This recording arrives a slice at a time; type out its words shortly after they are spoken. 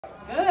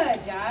Good,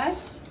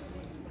 Josh.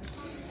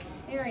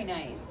 Very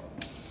nice.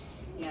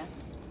 Yeah.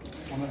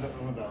 One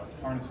of the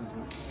harnesses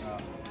was,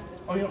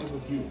 oh yeah, it was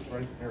with you,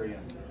 right at the very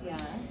end. Yeah.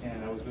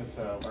 And I was with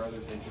our other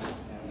patient,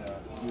 and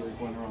we were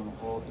going around the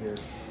hall here,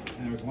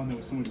 and there was one that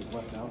was somebody was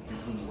left out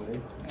and moved away.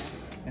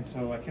 Yeah. And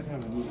so I kept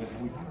having to move it,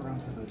 and we got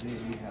around to the day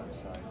rehab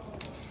side.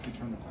 We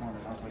turned the corner,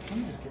 and I was like, let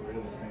me just get rid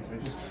of this thing. So I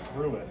just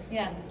threw it.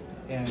 Yeah.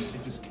 And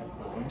it just kept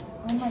going.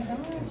 Oh my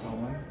gosh. And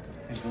going,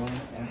 and going,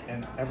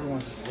 and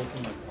everyone's just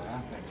looking like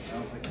laughing. And I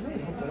was like, I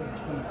really hope that doesn't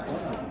turn the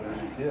corner,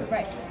 but it did.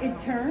 Right. It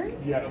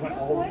turned? Yeah, it went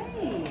No all the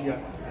way. Yeah.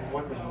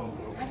 What the hell?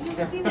 I've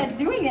never seen that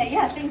doing that.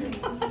 Yeah, thank you.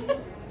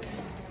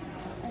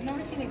 I've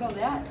never seen it go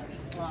that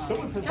long.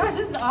 Someone said Gosh,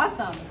 this is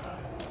awesome.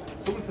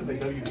 Someone said they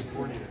WD-40 it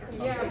or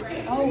something. Yeah,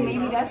 right. Oh,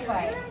 maybe that's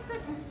why.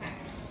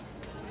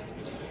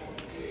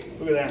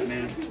 Look at that,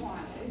 man.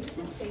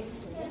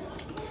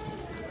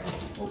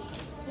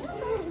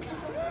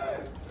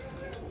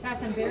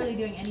 Gosh, I'm barely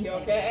doing anything. You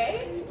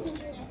okay?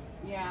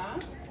 Yeah.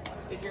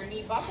 Did your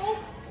knee buckle?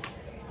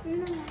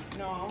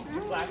 No.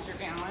 Just lost your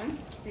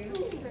balance.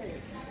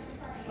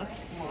 Let's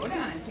slow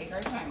down and take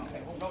our time.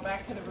 Okay, we'll go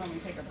back to the room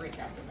and take a break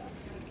after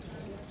this.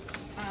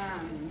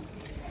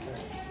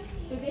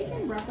 So they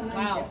can recommend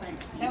different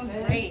pieces. That was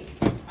great.